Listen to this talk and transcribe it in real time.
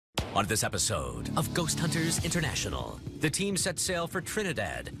On this episode of Ghost Hunters International, the team set sail for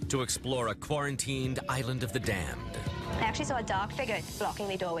Trinidad to explore a quarantined island of the damned. I actually saw a dark figure blocking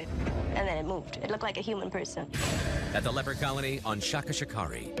the doorway, and then it moved. It looked like a human person. At the leper colony on Shaka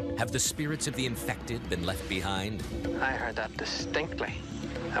Shakari, have the spirits of the infected been left behind? I heard that distinctly.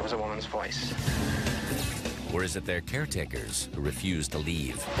 That was a woman's voice. Or is it their caretakers who refuse to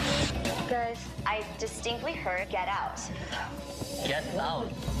leave? Guys, I distinctly heard get out. Get out.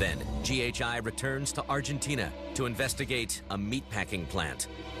 Then GHI returns to Argentina to investigate a meatpacking plant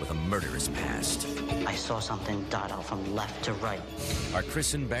with a murderous past. I saw something dart out from left to right. Are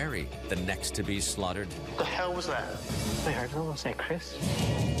Chris and Barry the next to be slaughtered? What the hell was that? I heard someone say Chris.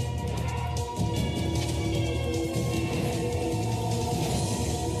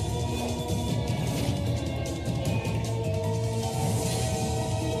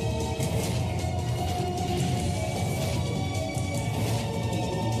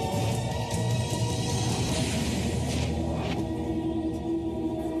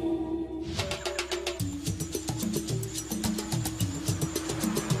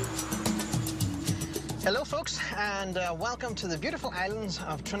 Hello folks, and welcome to the beautiful islands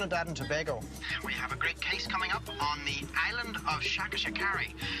of Trinidad and Tobago. We have a great case coming up on the island of Shaka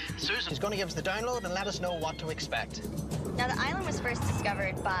Shakari. Susan is going to give us the download and let us know what to expect. Now, the island was first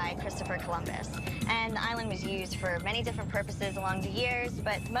discovered by Christopher Columbus, and the island was used for many different purposes along the years,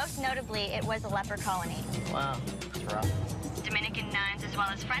 but most notably, it was a leper colony. Wow, that's rough. Dominican nuns as well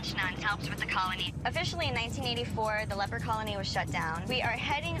as French nuns helped with the colony. Officially in 1984, the leper colony was shut down. We are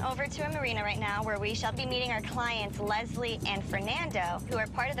heading over to a marina right now where we shall be meeting our clients, Leslie and Fernando, who are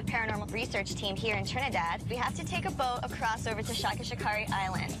part of the paranormal research team here in Trinidad. We have to take a boat across over to Shaka Shakari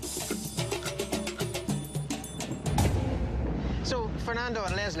Island. So, Fernando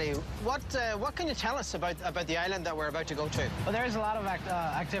and Leslie, what can you tell us about the island that we're about to go to? Well, there is a lot of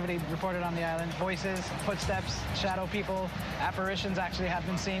activity reported on the island. Voices, footsteps, shadow people, apparitions actually have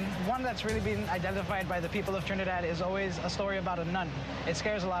been seen. One that's really been identified by the people of Trinidad is always a story about a nun. It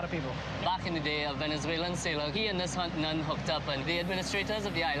scares a lot of people. Back in the day, a Venezuelan sailor, he and this nun hooked up, and the administrators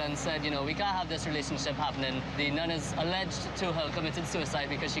of the island said, you know, we can't have this relationship happening. The nun is alleged to have committed suicide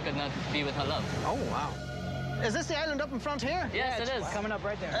because she could not be with her love. Oh, wow. Is this the island up in front here? Yes, it is. Coming up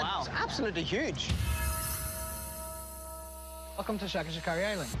right there. Wow. It's absolutely huge. Welcome to Shaka Shakari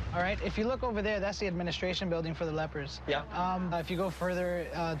Island. All right, if you look over there, that's the administration building for the lepers. Yeah. If you go further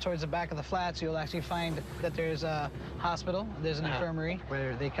towards the back of the flats, you'll actually find that there's a hospital, there's an infirmary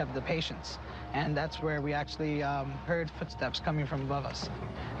where they kept the patients. And that's where we actually heard footsteps coming from above us.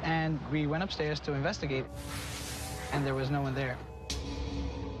 And we went upstairs to investigate, and there was no one there.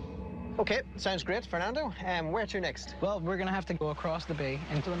 Okay, sounds great, Fernando. Where to next? Well, we're gonna have to go across the bay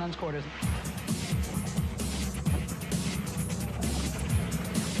into the nuns' quarters.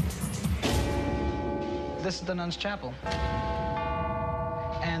 This is the nuns' chapel.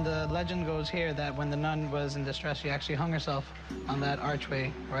 And the legend goes here that when the nun was in distress, she actually hung herself on that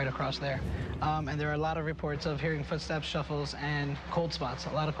archway right across there. And there are a lot of reports of hearing footsteps, shuffles, and cold spots,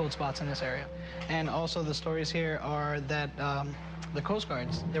 a lot of cold spots in this area. And also the stories here are that the Coast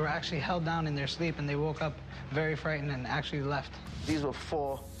Guards, they were actually held down in their sleep, and they woke up very frightened and actually left. These were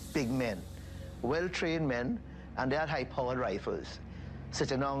 4 big men, well-trained men, and they had high-powered rifles,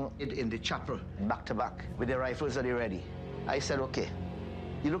 sitting down in the chapel, back to back, with their rifles at the ready. I said, okay,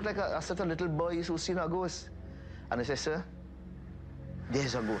 you look like a set of little boys who've seen a ghost. And I said, sir,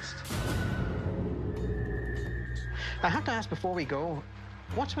 there's a ghost. I have to ask before we go,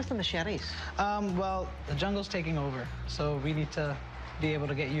 what's with the machetes? Well, the jungle's taking over, so we need to be able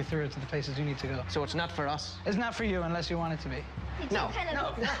to get you through to the places you need to go. So it's not for us? It's not for you unless you want it to be. No.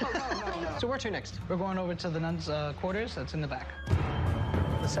 So where to next? We're going over to the nuns' quarters. That's in the back.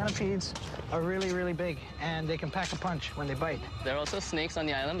 The centipedes are really, really big, and they can pack a punch when they bite. There are also snakes on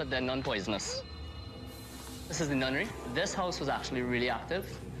the island, but they're non-poisonous. This is the nunnery. This house was actually really active.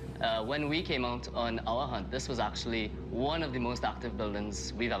 When we came out on our hunt, this was actually one of the most active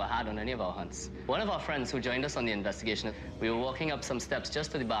buildings we've ever had on any of our hunts. One of our friends who joined us on the investigation, we were walking up some steps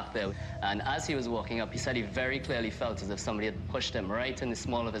just to the back there, and as he was walking up, he said he very clearly felt as if somebody had pushed him right in the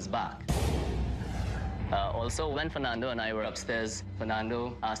small of his back. Also, when Fernando and I were upstairs,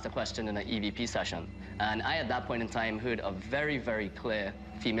 Fernando asked a question in an EVP session, and I, at that point in time, heard a very, very clear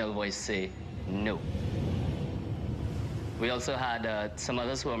female voice say, no. We also had some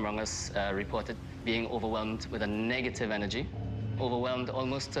others who were among us reported being overwhelmed with a negative energy, overwhelmed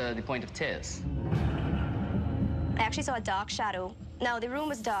almost to the point of tears. I actually saw a dark shadow. Now, the room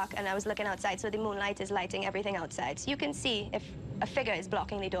was dark, and I was looking outside, so the moonlight is lighting everything outside. So you can see if a figure is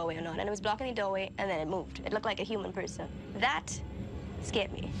blocking the doorway or not. And it was blocking the doorway, and then it moved. It looked like a human person. That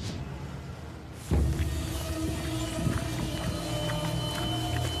scared me.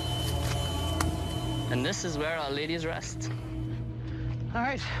 And this is where our ladies rest. All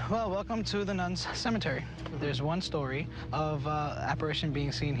right, well, welcome to the Nuns Cemetery. There's one story of apparition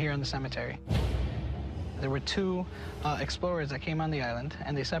being seen here in the cemetery. There were two explorers that came on the island,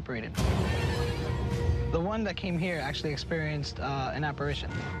 and they separated. The one that came here actually experienced an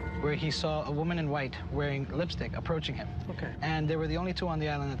apparition where he saw a woman in white wearing lipstick approaching him. Okay. And they were the only two on the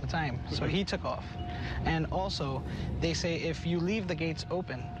island at the time, so he took off. And also, they say if you leave the gates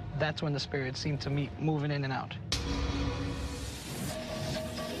open, that's when the spirits seem to meet moving in and out.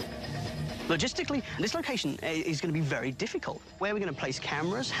 Logistically, this location is going to be very difficult. Where are we going to place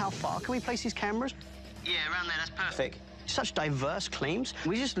cameras? How far can we place these cameras? Yeah, around there, that's perfect. Such diverse claims.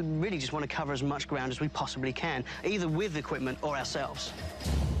 We really just want to cover as much ground as we possibly can, either with equipment or ourselves.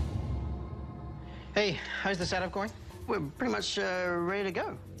 Hey, how's the setup going? We're pretty much ready to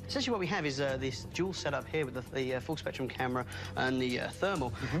go. Essentially what we have is this dual setup here with the full spectrum camera and the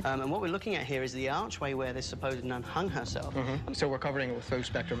thermal. And what we're looking at here is the archway where this supposed nun hung herself. So we're covering it with full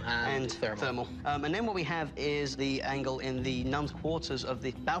spectrum and thermal. And then what we have is the angle in the nun's quarters of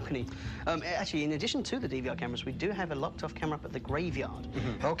the balcony. Actually, in addition to the DVR cameras, we do have a locked-off camera up at the graveyard.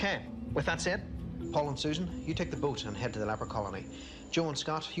 Okay, with that said, Paul and Susan, you take the boat and head to the leper colony. Joe and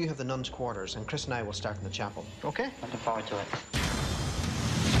Scott, you have the nun's quarters, and Chris and I will start in the chapel. Okay? Looking forward to it.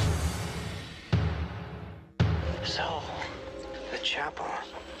 So, the chapel,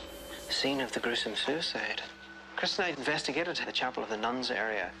 scene of the gruesome suicide. Chris and I investigated the chapel of the nuns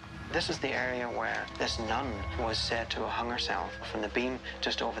area. This is the area where this nun was said to have hung herself from the beam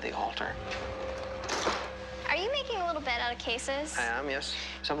just over the altar. Are you making a little bit out of cases? I am, yes.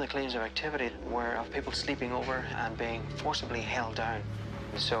 Some of the claims of activity were of people sleeping over and being forcibly held down.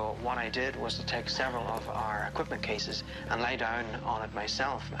 So what I did was to take several of our equipment cases and lie down on it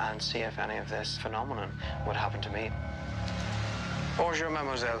myself and see if any of this phenomenon would happen to me. Bonjour,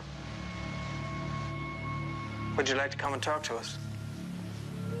 mademoiselle. Would you like to come and talk to us?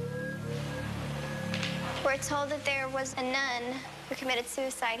 We're told that there was a nun who committed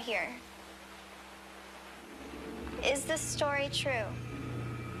suicide here. Is this story true?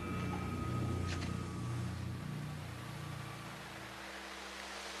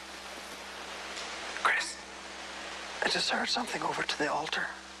 Chris, I just heard something over to the altar.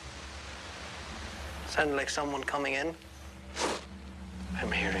 Sounded like someone coming in.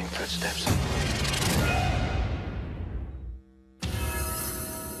 I'm hearing footsteps.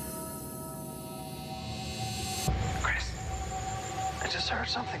 Chris, I just heard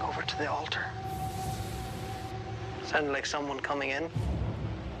something over to the altar. Sounded like someone coming in.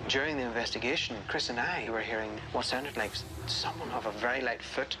 During the investigation, Chris and I were hearing what sounded like someone of a very light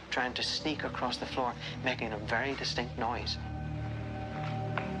foot trying to sneak across the floor, making a very distinct noise.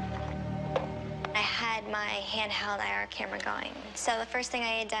 I had my handheld IR camera going. So the first thing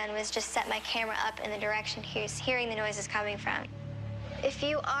I had done was just set my camera up in the direction he's hearing the noises coming from. If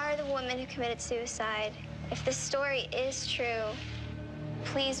you are the woman who committed suicide, if this story is true,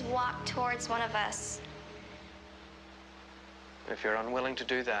 please walk towards one of us. If you're unwilling to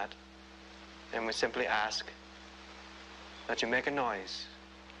do that, then we simply ask that you make a noise.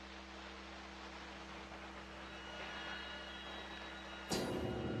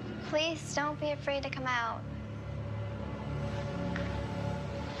 Please don't be afraid to come out.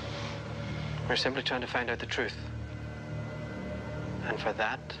 We're simply trying to find out the truth. And for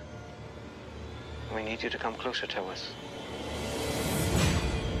that, we need you to come closer to us.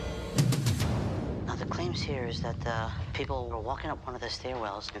 Now, the claims here is that people were walking up one of the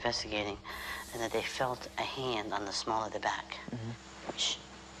stairwells investigating, and that they felt a hand on the small of the back. Shh.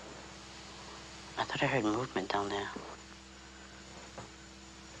 I thought I heard movement down there.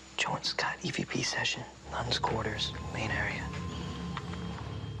 Joe and Scott, EVP session, nuns' quarters, main area.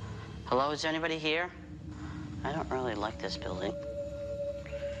 Hello, is there anybody here? I don't really like this building.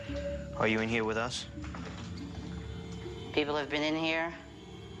 Are you in here with us? People have been in here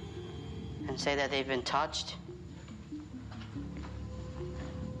and say that they've been touched.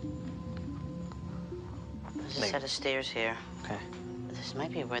 There's a set of stairs here. Okay. This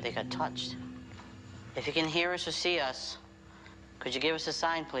might be where they got touched. If you can hear us or see us, could you give us a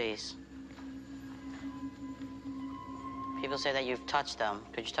sign, please? People say that you've touched them.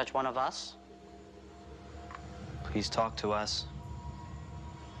 Could you touch one of us? Please talk to us.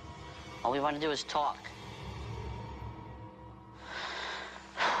 All we want to do is talk.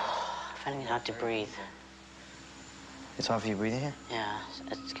 Finding it hard to breathe. It's hard for you breathing here? Yeah,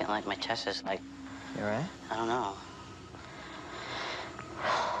 it's getting like my chest is like... You all right? I don't know.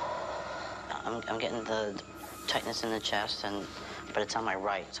 I'm getting the tightness in the chest and but it's on my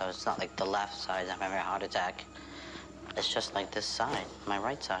right, so it's not like the left side I'm having a heart attack. It's just like this side, my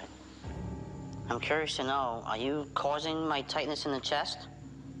right side. I'm curious to know, are you causing my tightness in the chest?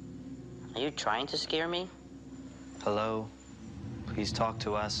 Are you trying to scare me? Hello? Please talk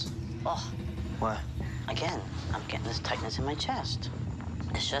to us. Oh. What? Again, I'm getting this tightness in my chest.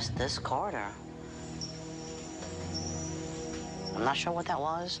 It's just this corridor. I'm not sure what that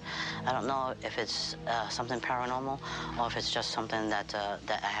was. I don't know if it's something paranormal or if it's just something that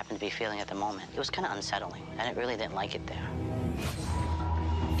I happen to be feeling at the moment. It was kind of unsettling. I really didn't like it there.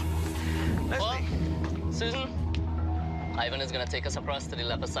 Well, Susan, Ivan is going to take us across to the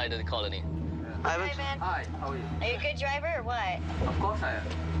leper side of the colony. Ivan? Hi, how are you? Are you a good driver or what? Of course I am.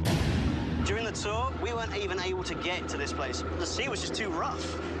 During the tour, we weren't even able to get to this place. The sea was just too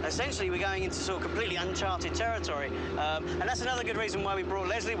rough. Essentially, we're going into sort of completely uncharted territory. And that's another good reason why we brought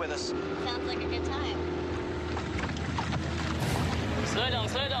Leslie with us. Sounds like a good time. Slow down,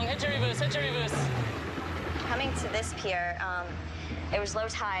 hit your reverse, hit your reverse. Coming to this pier, it was low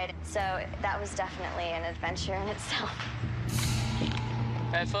tide, so that was definitely an adventure in itself.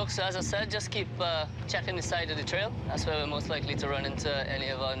 All right, folks, so as I said, just keep checking the side of the trail. That's where we're most likely to run into any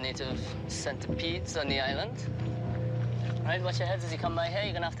of our native centipedes on the island. All right, watch your heads as you come by here.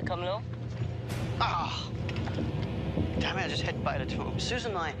 You're gonna have to come low. Ah! Damn it, I just headbutted it.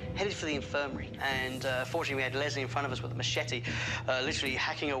 Susan and I headed for the infirmary, and fortunately we had Leslie in front of us with a machete, literally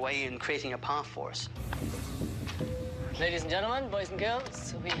hacking away and creating a path for us. Ladies and gentlemen, boys and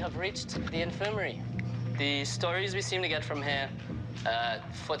girls, we have reached the infirmary. The stories we seem to get from here,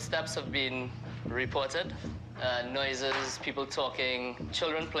 footsteps have been reported, noises, people talking,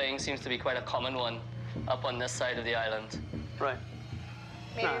 children playing seems to be quite a common one up on this side of the island. Right.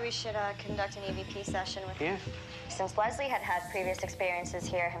 Maybe we should conduct an EVP session with Yeah. Since Leslie had previous experiences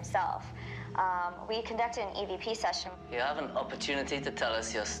here himself, we conducted an EVP session. You have an opportunity to tell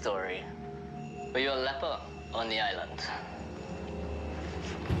us your story. Were you a leper on the island?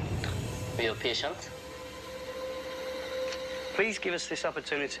 Were you a patient? Please give us this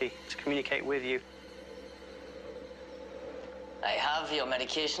opportunity to communicate with you. I have your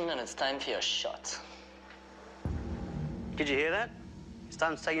medication and it's time for your shot. Did you hear that? It's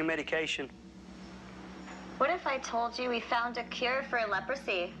time to take your medication. What if I told you we found a cure for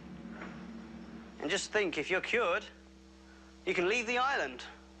leprosy? And just think, if you're cured, you can leave the island.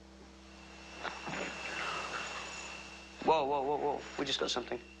 Whoa, whoa, whoa, whoa. We just got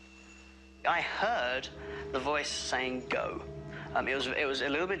something. I heard the voice saying go. It was a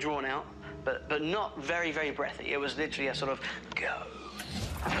little bit drawn out, but not very, very breathy. It was literally a sort of go.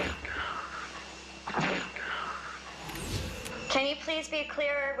 Can you please be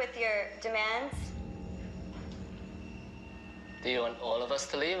clearer with your demands? Do you want all of us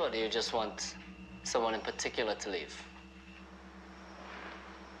to leave, or do you just want someone in particular to leave?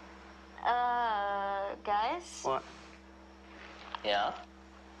 Guys? What? Yeah?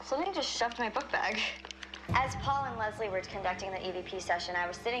 Something just shoved my book bag. As Paul and Leslie were conducting the EVP session, I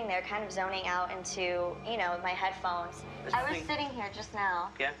was sitting there kind of zoning out into, my headphones. I was sitting here just now.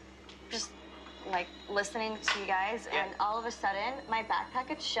 Yeah? Just, listening to you guys, Yeah. and all of a sudden, my backpack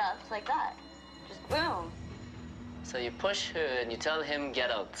gets shoved like that. Just boom. So you push her and you tell him,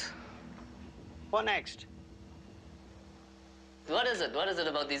 get out. What next? What is it? What is it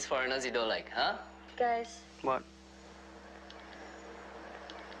about these foreigners you don't like, huh? Guys, What?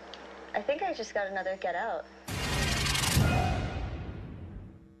 I think I just got another get out.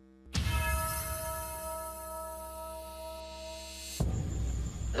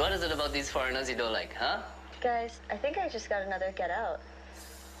 What is it about these foreigners you don't like, huh? Guys, I think I just got another get out.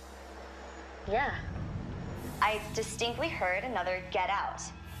 Yeah. I distinctly heard another get out.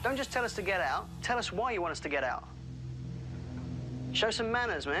 Don't just tell us to get out. Tell us why you want us to get out. Show some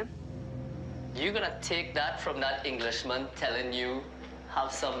manners, man. You gonna take that from that Englishman telling you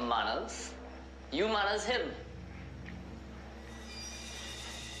have some manners? You manners him.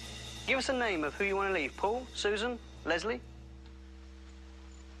 Give us a name of who you want to leave. Paul, Susan, Leslie?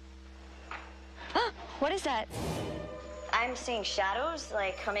 What is that? I'm seeing shadows,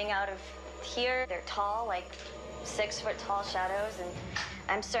 coming out of here. They're tall, 6-foot tall shadows, and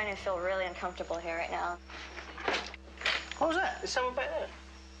I'm starting to feel really uncomfortable here right now. What was that? Is someone back there?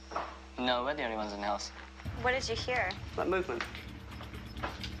 No, we're the only ones in the house. What did you hear? That movement.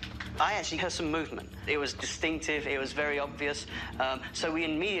 I actually heard some movement. It was distinctive, it was very obvious, so we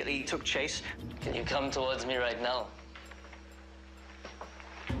immediately took chase. Can you come towards me right now?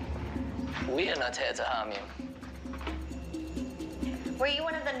 We are not here to harm you. Were you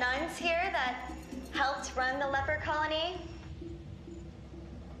one of the nuns here that helped run the leper colony?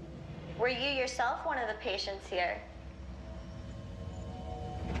 Were you yourself one of the patients here?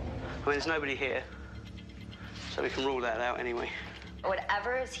 mean, there's nobody here, so we can rule that out anyway.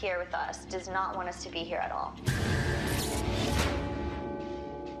 Whatever is here with us does not want us to be here at all.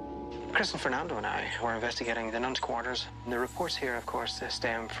 Chris and Fernando and I were investigating the nuns' quarters. The reports here, of course,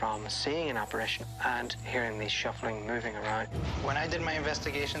 stem from seeing an apparition and hearing these shuffling, moving around. When I did my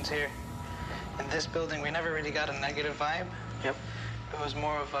investigations here in this building, we never really got a negative vibe. Yep. It was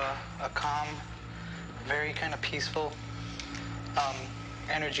more of a calm, very kind of peaceful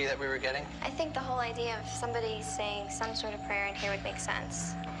energy that we were getting. I think the whole idea of somebody saying some sort of prayer in here would make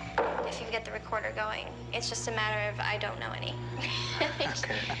sense. If you get the recorder going. It's just a matter of I don't know any.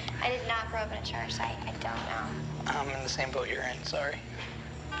 Okay. I did not grow up in a church. I don't know. I'm in the same boat you're in, sorry.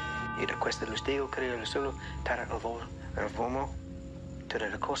 Ida questa lo stego credo solo tara il vomo tra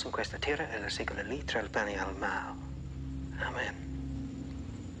le cose in questa terra e la secola lì tra il bene e il male. Amen.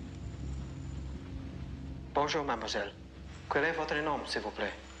 Bonjour, mademoiselle. Quel est votre nom, s'il vous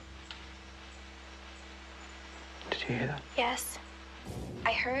plaît? Did you hear that? Yes.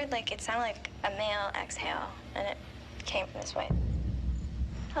 I heard, like, it sounded like a male exhale, and it came from this way.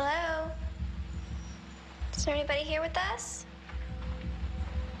 Hello? Is there anybody here with us?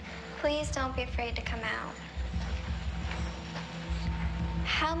 Please don't be afraid to come out.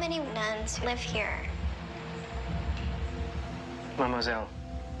 How many nuns live here? Mademoiselle,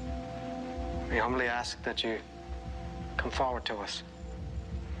 we humbly ask that you come forward to us.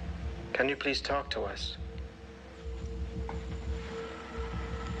 Can you please talk to us?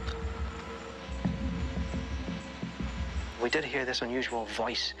 We did hear this unusual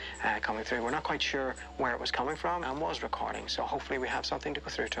voice coming through. We're not quite sure where it was coming from and was recording, so hopefully we have something to go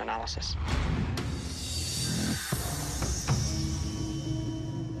through to analysis.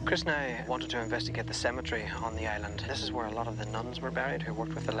 Chris and I wanted to investigate the cemetery on the island. This is where a lot of the nuns were buried who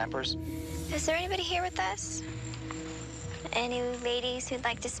worked with the lepers. Is there anybody here with us? Any ladies who'd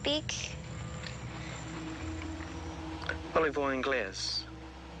like to speak? Parlez-vous anglais?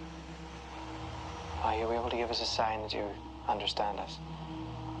 Are you able to give us a sign that you understand us?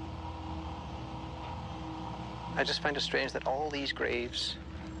 I just find it strange that all these graves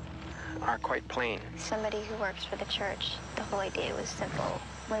are quite plain. Somebody who works for the church. The whole idea was simple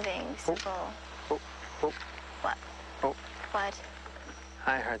living, simple... Oh. What? Oh. What?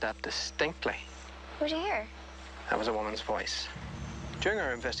 I heard that distinctly. What'd you hear? That was a woman's voice. During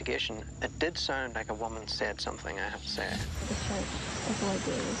our investigation, it did sound like a woman said something, I have to say. The church. The whole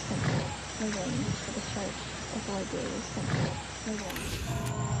idea was simple living for the church. The whole idea was simple living.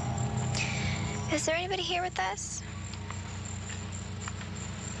 Is there anybody here with us?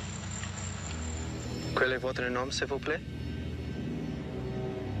 Quel est votre nom, s'il vous plaît?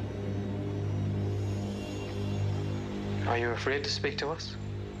 Are you afraid to speak to us?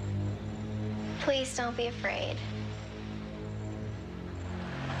 Please don't be afraid.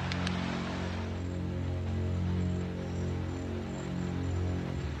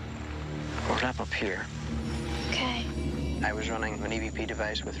 We'll wrap up here. Okay. I was running an EVP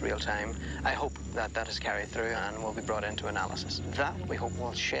device with real time. I hope that that is carried through and will be brought into analysis. That, we hope,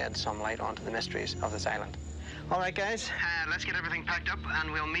 will shed some light onto the mysteries of this island. All right, guys, let's get everything packed up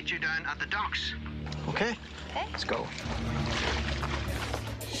and we'll meet you down at the docks. Okay? Okay. Let's go.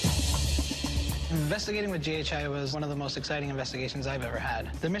 Investigating with GHI was one of the most exciting investigations I've ever had.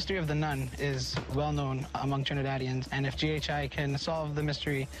 The mystery of the nun is well known among Trinidadians, and if GHI can solve the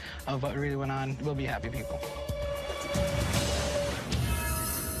mystery of what really went on, we'll be happy people.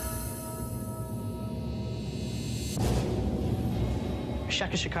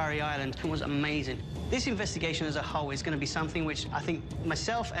 Shakashikari Island was amazing. This investigation as a whole is going to be something which I think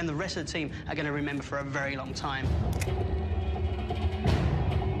myself and the rest of the team are going to remember for a very long time.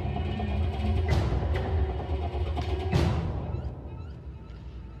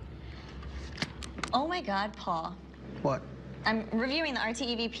 Oh my God, Paul. What? I'm reviewing the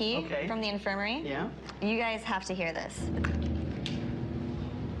RTEVP from the infirmary. Yeah? You guys have to hear this.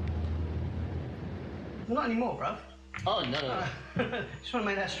 Not anymore, bruv. Oh, no. Just want to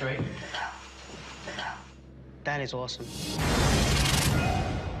make that straight. That is awesome.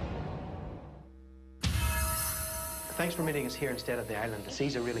 Thanks for meeting us here instead of the island. The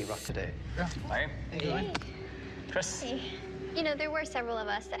seas are really rough today. Hi. Hey. Chris. You know, there were several of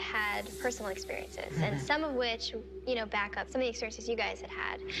us that had personal experiences, and some of which, you know, back up some of the experiences you guys had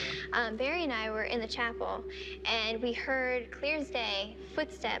had. Barry and I were in the chapel, and we heard clear as day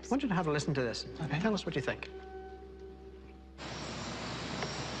footsteps. I want you to have a listen to this. Okay. Tell us what you think.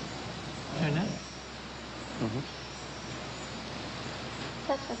 Heard that?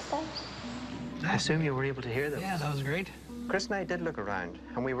 That's footsteps. I assume you were able to hear them. Yeah, that was great. Chris and I did look around,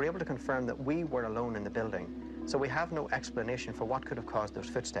 and we were able to confirm that we were alone in the building. So we have no explanation for what could have caused those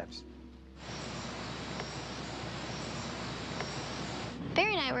footsteps.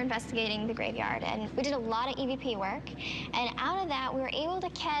 Barry and I were investigating the graveyard, and we did a lot of EVP work. And out of that, we were able to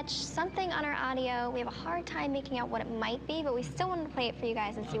catch something on our audio. We have a hard time making out what it might be, but we still wanted to play it for you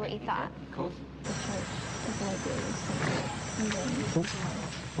guys and see what you thought. Cool.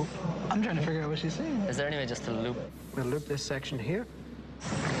 I'm trying to figure out what she's saying. Is there any way just to loop? We'll loop this section here.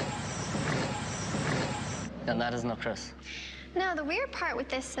 And that is not Chris. No, the weird part with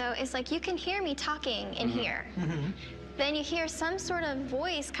this, though, is like you can hear me talking in here. Then you hear some sort of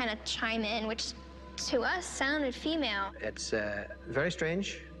voice kind of chime in, which to us sounded female. It's very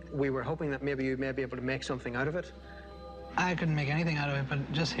strange. We were hoping that maybe you may be able to make something out of it. I couldn't make anything out of it,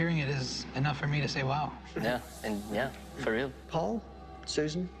 but just hearing it is enough for me to say, wow. Yeah, and yeah, for real. Paul,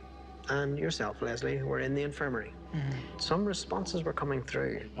 Susan, and yourself, Leslie, were in the infirmary. Some responses were coming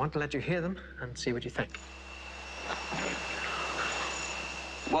through. I want to let you hear them and see what you think.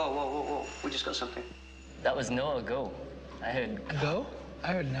 Whoa, whoa, whoa, whoa. We just got something. That was no or go. I heard go.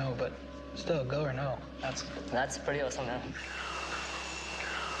 I heard no, but still, go or no. That's pretty awesome, man.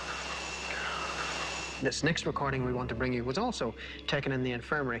 This next recording we want to bring you was also taken in the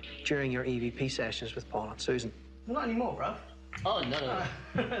infirmary during your EVP sessions with Paul and Susan. Not anymore, bro. Oh, no.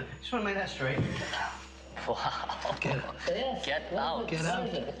 Just want to make that straight. Wow. Get out. Get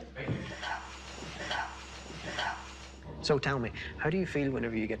out. So tell me, how do you feel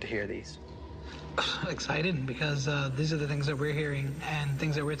whenever you get to hear these? Excited, because these are the things that we're hearing and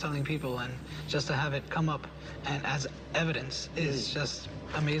things that we're telling people, and just to have it come up and as evidence is just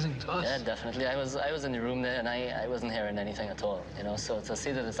amazing to us. Yeah, definitely. I was in the room there, and I wasn't hearing anything at all, you know, so to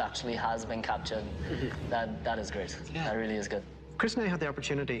see that this actually has been captured, that is great. Yeah. That really is good. Chris and I had the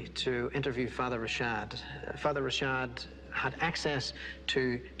opportunity to interview Father Rashad. Father Rashad had access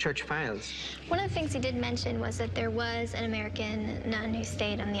to church files. One of the things he did mention was that there was an American nun who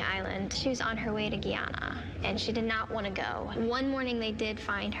stayed on the island. She was on her way to Guyana, and she did not want to go. One morning, they did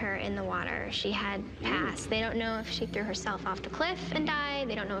find her in the water. She had passed. They don't know if she threw herself off the cliff and died.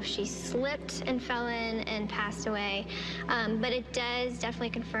 They don't know if she slipped and fell in and passed away. But it does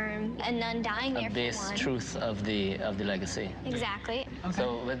definitely confirm a nun dying there. A base truth of the legacy. Exactly. Okay.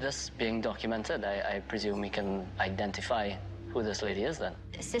 So with this being documented, I presume we can identify who this lady is then.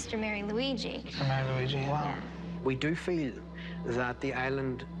 Sister Mary Luigi. Sister Mary Luigi, wow. Yeah. We do feel that the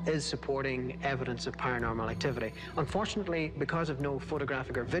island is supporting evidence of paranormal activity. Unfortunately, because of no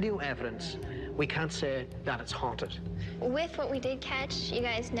photographic or video evidence, we can't say that it's haunted. With what we did catch, you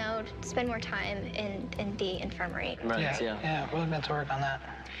guys know to spend more time in the infirmary. Right, yeah, we'll get to work on that.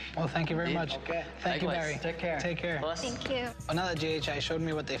 Well, thank you very much. Okay. Thank you, Likewise. Barry. Take care. Take care. Thank you. Well, now that GHI showed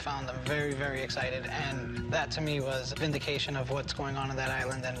me what they found, I'm very, very excited. And that, to me, was vindication of what's going on that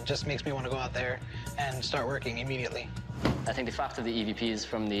island, and it just makes me want to go out there and start working immediately. I think the fact of the EVPs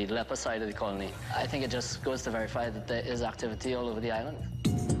from the leper side of the colony, I think it just goes to verify that there is activity all over the island.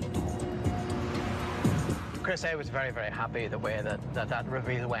 Chris, I was very, very happy the way that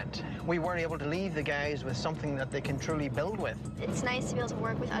reveal went. We were able to leave the guys with something that they can truly build with. It's nice to be able to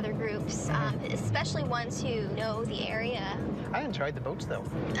work with other groups, especially ones who know the area. I enjoyed the boats, though.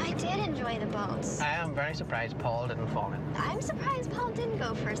 I did enjoy the boats. I am very surprised Paul didn't fall in. I'm surprised Paul didn't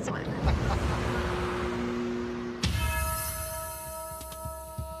go for a swim.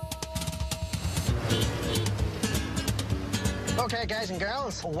 Okay, guys and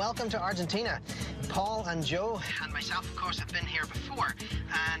girls, welcome to Argentina. Paul and Joe and myself, of course, have been here before,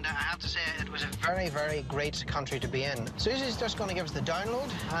 and I have to say it was a very, very great country to be in. Susie's just going to give us the download,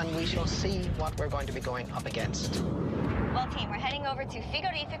 and we shall see what we're going to be going up against. Well, team, we're heading over to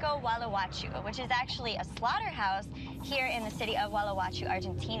Frigorífico Gualeguaychú, which is actually a slaughterhouse here in the city of Gualeguaychú,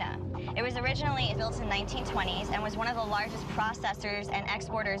 Argentina. It was originally built in the 1920s and was one of the largest processors and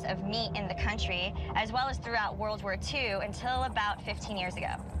exporters of meat in the country, as well as throughout World War II until about 15 years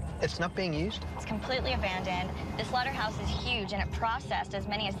ago. It's not being used? It's completely abandoned. The slaughterhouse is huge, and it processed as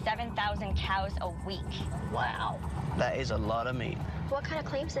many as 7,000 cows a week. Wow. That is a lot of meat. What kind of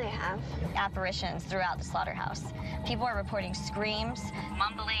claims do they have? Apparitions throughout the slaughterhouse. People are reporting screams,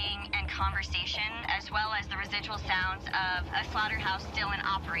 mumbling, and conversation, as well as the residual sounds of a slaughterhouse still in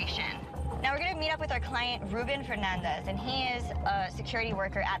operation. Now we're going to meet up with our client, Ruben Fernandez, and he is a security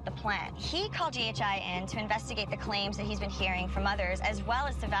worker at the plant. He called GHI in to investigate the claims that he's been hearing from others, as well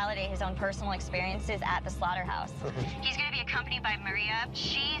as to validate his own personal experiences at the slaughterhouse. He's going to be accompanied by Maria.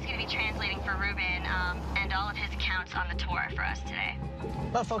 She's going to be translating for Ruben and all of his accounts on the tour for us today.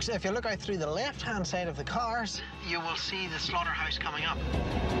 Well, folks, if you look out through the left-hand side of the cars, you will see the slaughterhouse coming up.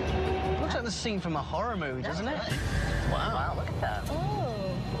 Looks like the scene from a horror movie, doesn't it? Wow, look at that.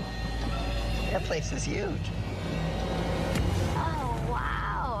 That place is huge.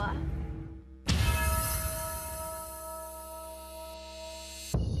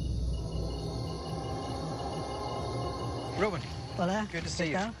 Ruben. Hola. Good to see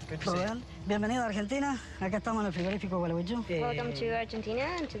you. Good to see you. Bienvenido a Argentina. Acá estamos en el frigorífico Gualeguaychú. Welcome to Argentina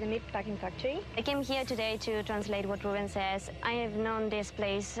and to the meat packing factory. I came here today to translate what Ruben says. I have known this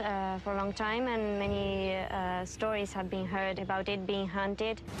place for a long time, and many stories have been heard about it being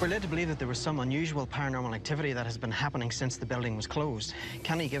haunted. We're led to believe that there was some unusual paranormal activity that has been happening since the building was closed.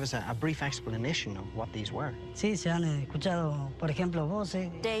 Can you give us a brief explanation of what these were? Sí, se han escuchado, por ejemplo,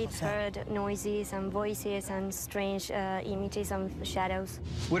 voces. They've heard noises and voices and strange images and shadows.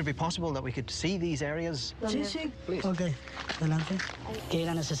 Would it be possible that we could see these areas? Sí, sí. Please. Ok, adelante. Que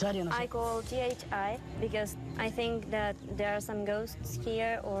era necesario, no sé. I call THI because I think that there are some ghosts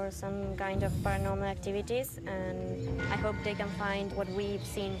here or some kind of paranormal activities, and I hope they can find what we've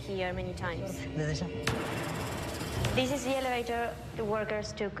seen here many times. Desde allá. This is the elevator the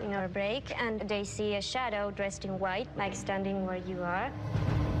workers took in our break, and they see a shadow dressed in white, like standing where you are.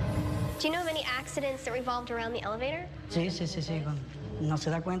 Do you know of any accidents that revolved around the elevator? Sí, sí, sí, sí. No se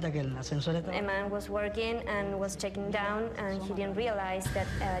da cuenta que el ascensor está... A man was working and was checking down, and he didn't realize that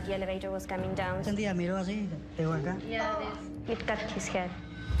the elevator was coming down. Un día miró así, pegó acá. Yeah, it cut his head.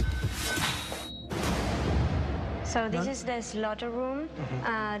 So this is the slaughter room.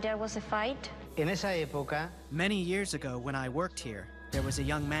 There was a fight. En esa época, many years ago when I worked here, there was a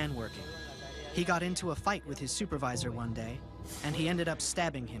young man working. He got into a fight with his supervisor one day, and he ended up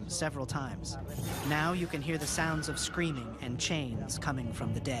stabbing him several times. Now you can hear the sounds of screaming and chains coming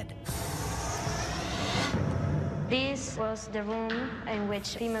from the dead. This was the room in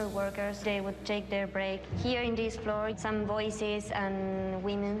which female workers, they would take their break. Here in this floor, some voices and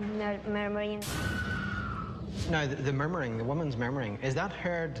women murmuring. now the murmuring, the woman's murmuring, is that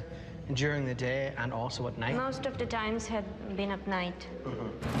heard during the day and also at night? Most of the times had been at night.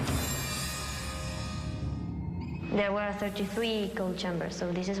 There were 33 cold chambers,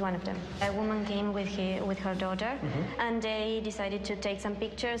 so this is one of them. A woman came with her daughter, and they decided to take some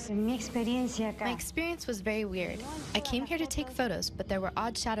pictures. My experience was very weird. I came here to take photos, but there were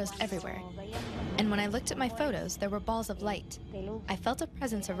odd shadows everywhere. And when I looked at my photos, there were balls of light. I felt a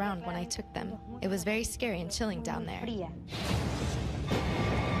presence around when I took them. It was very scary and chilling down there.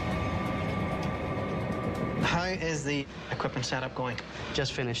 How is the equipment setup going?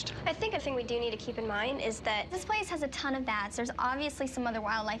 Just finished. I think a thing we do need to keep in mind is that this place has a ton of bats. There's obviously some other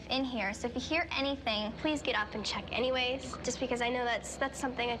wildlife in here, so if you hear anything, please get up and check anyways, just because I know that's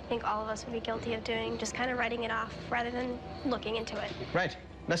something I think all of us would be guilty of doing, just kind of writing it off rather than looking into it. Right,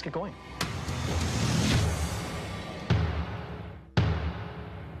 let's get going.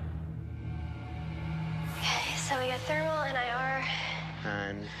 Okay, so we got thermal and IR.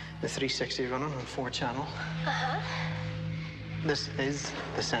 And the 360 running on 4-channel. This is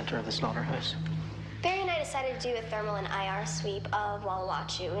the center of the slaughterhouse. Barry and I decided to do a thermal and IR sweep of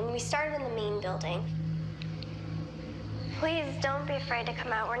Wawachu, and we started in the main building. Please don't be afraid to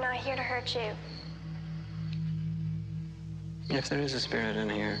come out. We're not here to hurt you. If there is a spirit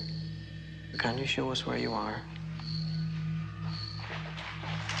in here, can you show us where you are?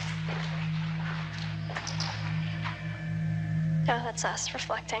 Oh, that's us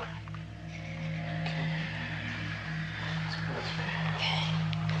reflecting. Okay.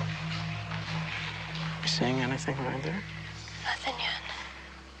 You seeing anything around there? Nothing yet.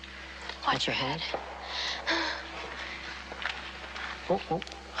 Watch your head. Oh. What?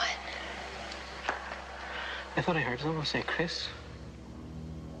 I thought I heard someone say Chris.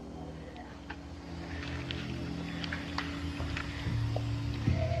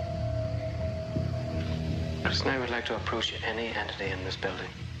 Chris and I would like to approach any entity in this building.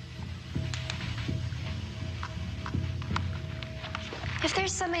 If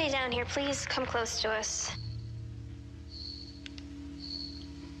there's somebody down here, please come close to us.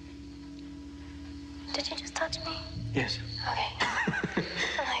 Did you just touch me? Yes. Okay.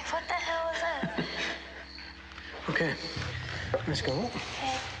 I'm like, what the hell was that? Okay, let's go.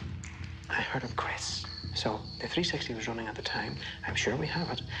 Okay. I heard of Chris. So the 360 was running at the time. I'm sure we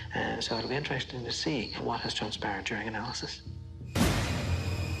have it. So it'll be interesting to see what has transpired during analysis.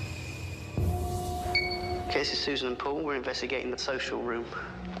 Okay, this is Susan and Paul. We're investigating the social room.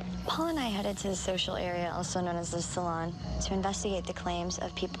 Paul and I headed to the social area, also known as the salon, to investigate the claims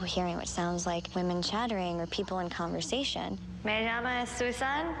of people hearing what sounds like women chattering or people in conversation. Me llamo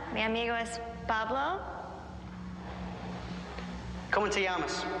Susan. Mi amigo es Pablo. Come on to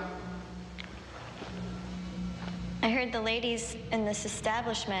Yamas. I heard the ladies in this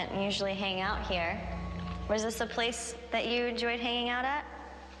establishment usually hang out here. Was this a place that you enjoyed hanging out at?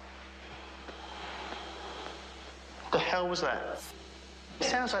 The hell was that? It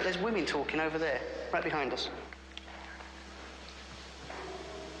sounds like there's women talking over there, right behind us.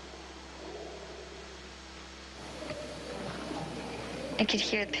 I could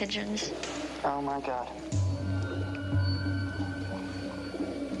hear the pigeons. Oh my God.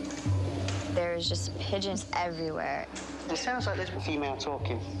 There's just pigeons everywhere. It sounds like there's a female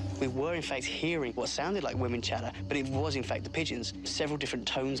talking. We were, in fact, hearing what sounded like women chatter, but it was, in fact, the pigeons. Several different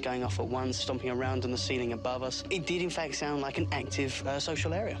tones going off at once, stomping around on the ceiling above us. It did, in fact, sound like an active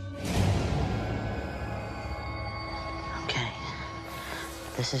social area. Okay.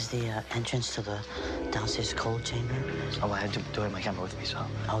 This is the entrance to the downstairs cold chamber. Oh, I do have my camera with me, so.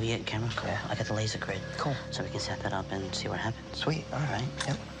 Oh, yeah, camera? Cool. Yeah. I got the laser grid. Cool. So we can set that up and see what happens. Sweet. All right.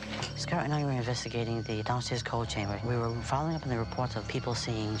 Yep. Scout and I were investigating the downstairs cold chamber. We were following up on the reports of people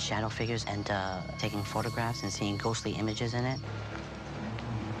seeing shadow figures and taking photographs and seeing ghostly images in it.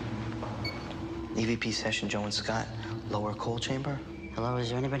 EVP session, Joe and Scott. Lower cold chamber. Hello, is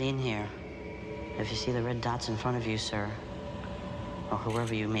there anybody in here? If you see the red dots in front of you, sir, or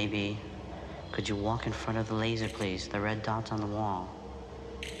whoever you may be, could you walk in front of the laser, please? The red dots on the wall.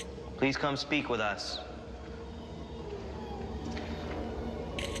 Please come speak with us.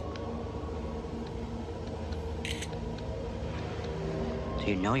 Do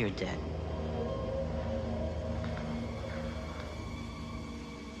you know you're dead?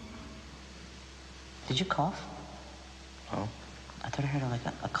 Did you cough? Oh. I thought I heard like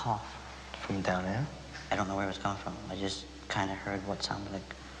a cough. From down there? I don't know where it was coming from. I just kind of heard what sounded like,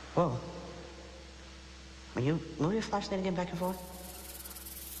 whoa. Will you move your flashlight again back and forth?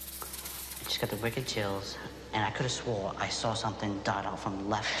 I just got the wicked chills, and I could have swore I saw something dart out from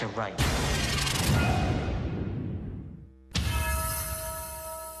left to right.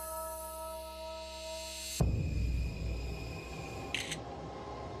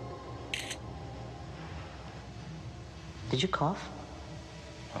 Did you cough?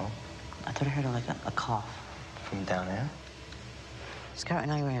 Oh. I thought I heard like a cough. From down there? Scout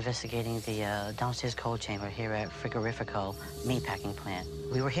and I were investigating the downstairs cold chamber here at Frigorifico meatpacking plant.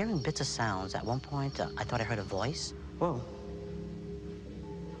 We were hearing bits of sounds. At one point, I thought I heard a voice. Whoa.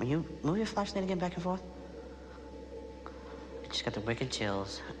 Will you move your flashlight again back and forth? I just got the wicked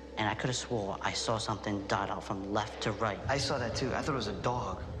chills, and I could have swore I saw something dart out from left to right. I saw that too. I thought it was a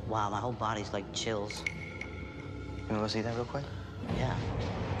dog. Wow, my whole body's like chills. You wanna go see that real quick? Yeah.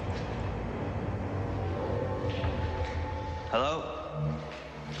 Hello?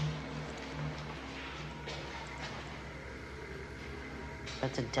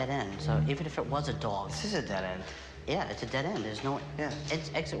 That's a dead end, so even if it was a dog... This is a dead end. Yeah, it's a dead end. There's no... Yeah.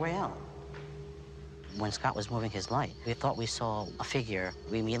 It's exit way out. When Scott was moving his light, we thought we saw a figure.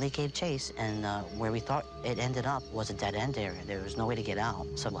 We immediately gave chase, and where we thought it ended up was a dead-end area. There was no way to get out.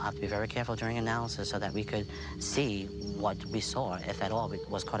 So we'll have to be very careful during analysis so that we could see what we saw, if at all,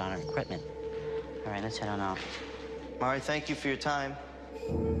 was caught on our equipment. All right, let's head on out. All right, thank you for your time.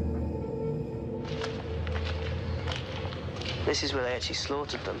 This is where they actually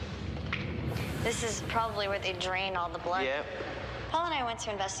slaughtered them. This is probably where they drain all the blood. Yep. Paul and I went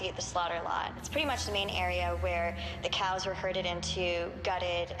to investigate the slaughter lot. It's pretty much the main area where the cows were herded into,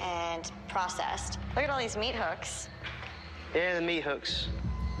 gutted, and processed. Look at all these meat hooks. Yeah, the meat hooks.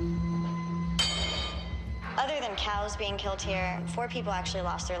 Other than cows being killed here, 4 people actually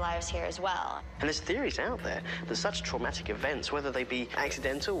lost their lives here as well. And there's theories out there that such traumatic events, whether they be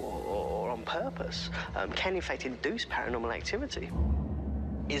accidental or on purpose, can in fact induce paranormal activity.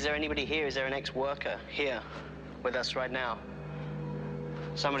 Is there anybody here? Is there an ex-worker here with us right now?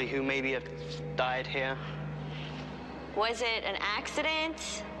 Somebody who maybe have died here? Was it an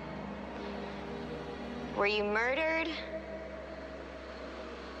accident? Were you murdered?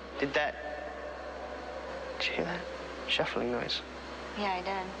 Did you hear that? Shuffling noise. Yeah, I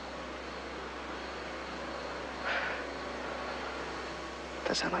did.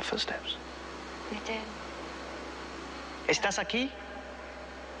 That sound like footsteps. It did. ¿Estás aquí?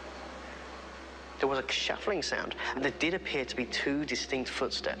 There was a shuffling sound, and there did appear to be 2 distinct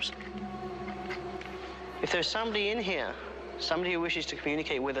footsteps. If there's somebody in here, somebody who wishes to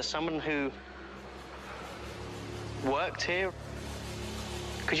communicate with us, someone who worked here,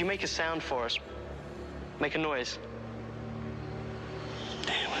 could you make a sound for us? Make a noise.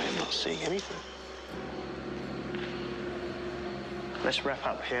 Damn, I'm not seeing anything. Let's wrap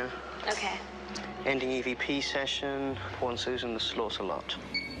up here. Okay. Ending EVP session. Paul and Susan, the slaughter lot.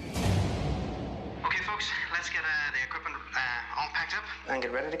 Okay, folks, let's get the equipment all packed up and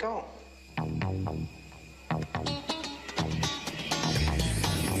get ready to go.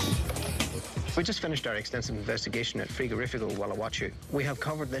 We just finished our extensive investigation at Frigorifico Wallawatchu. We have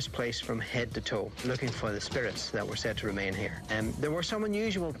covered this place from head to toe, looking for the spirits that were said to remain here. There were some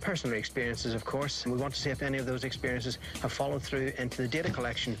unusual personal experiences, of course, and we want to see if any of those experiences have followed through into the data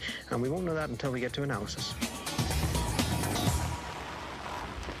collection, and we won't know that until we get to analysis.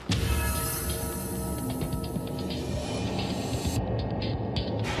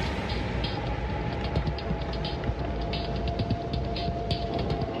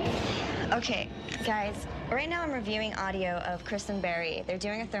 Okay, guys, right now I'm reviewing audio of Chris and Barry. They're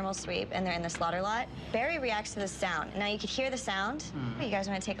doing a thermal sweep, and they're in the slaughter lot. Barry reacts to the sound. Now, you could hear the sound. You guys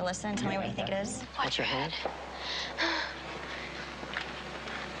want to take a listen and tell me what you think it is? Watch your head.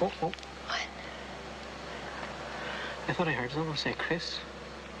 Oh. What? I thought I heard someone say Chris.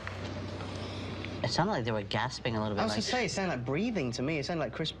 It sounded like they were gasping a little bit. I was to say, it sounded like breathing to me. It sounded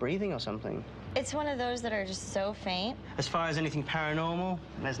like Chris breathing or something. It's one of those that are just so faint. As far as anything paranormal,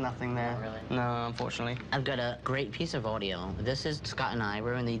 there's nothing there. Not really? No, unfortunately. I've got a great piece of audio. This is Scott and I.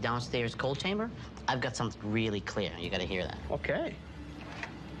 We're in the downstairs cold chamber. I've got something really clear. You got to hear that. Okay.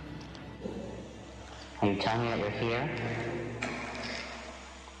 Are you telling me that you're here?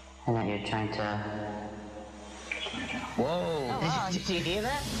 And that you're trying to... Whoa. Oh, wow. Did you hear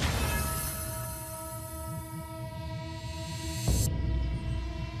that?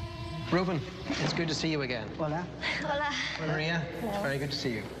 Ruben, it's good to see you again. Hola. Hola. Maria, it's very good to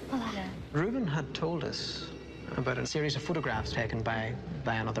see you. Hola. Ruben had told us about a series of photographs taken by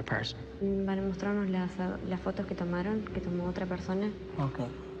another person. Van a mostrarnos las fotos que tomó otra persona. Okay.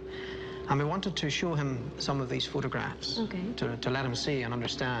 And we wanted to show him some of these photographs to let him see and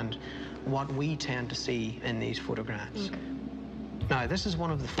understand what we tend to see in these photographs. Okay. Now, this is one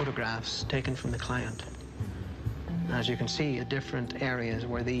of the photographs taken from the client. As you can see, at different areas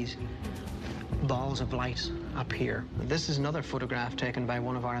where these balls of light appear. This is another photograph taken by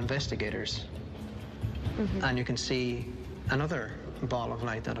one of our investigators. And you can see another ball of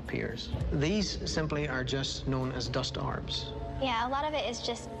light that appears. These simply are just known as dust orbs. Yeah, a lot of it is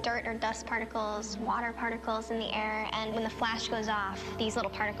just dirt or dust particles, water particles in the air, and when the flash goes off, these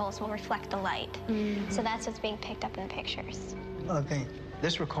little particles will reflect the light. So that's what's being picked up in the pictures. Okay.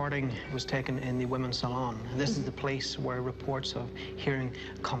 This recording was taken in the women's salon. This is the place where reports of hearing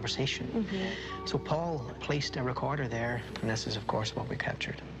conversation. So Paul placed a recorder there, and this is, of course, what we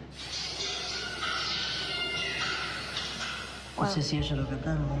captured. Well,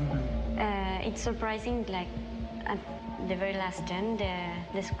 it's surprising, like, at the very last gen,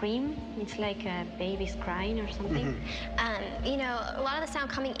 the scream, it's like a baby's crying or something. You know, a lot of the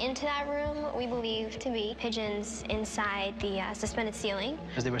sound coming into that room, we believe to be pigeons inside the suspended ceiling.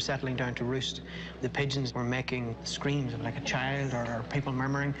 As they were settling down to roost, the pigeons were making screams of like a child or people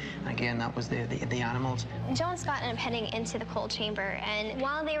murmuring. Again, that was the animals. Joe and Scott ended up heading into the cold chamber, and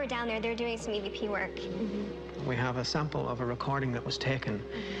while they were down there, they're doing some EVP work. We have a sample of a recording that was taken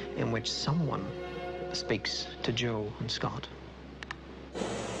in which someone speaks to Joe and Scott.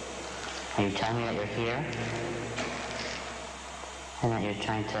 Are you telling me that you're here? And that you're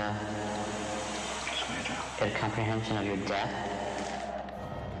trying to get a comprehension of your death?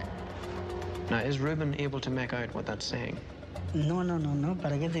 Now, is Ruben able to make out what that's saying? No.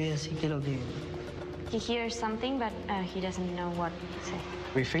 ¿Para qué te voy a decir qué es lo que... He hears something, but he doesn't know what to say.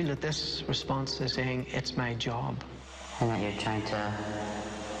 We feel that this response is saying, it's my job. And that you're trying to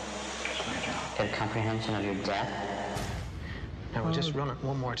get a comprehension of your death? Now, we'll just run it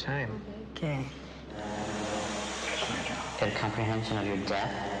one more time. Okay. Get a comprehension of your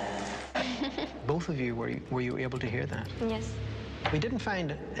death? Both of you, were you able to hear that? Yes. We didn't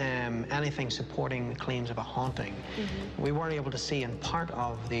find anything supporting the claims of a haunting. We were able to see in part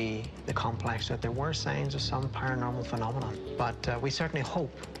of the complex that there were signs of some paranormal phenomenon. But we certainly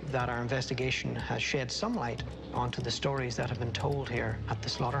hope that our investigation has shed some light onto the stories that have been told here at the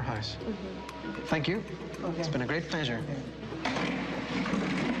slaughterhouse. Thank you. It's been a great pleasure.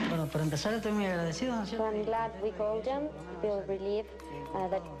 Bueno, por empezar, estoy muy agradecido. So I'm glad we called them. Feel relieved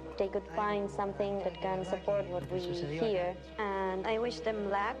that they could find something that can support what we hear. And I wish them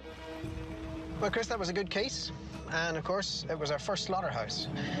luck. Well, Chris, that was a good case. And, of course, it was our first slaughterhouse.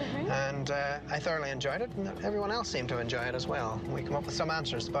 And I thoroughly enjoyed it, and everyone else seemed to enjoy it as well. We come up with some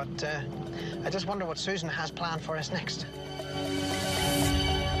answers, but I just wonder what Susan has planned for us next.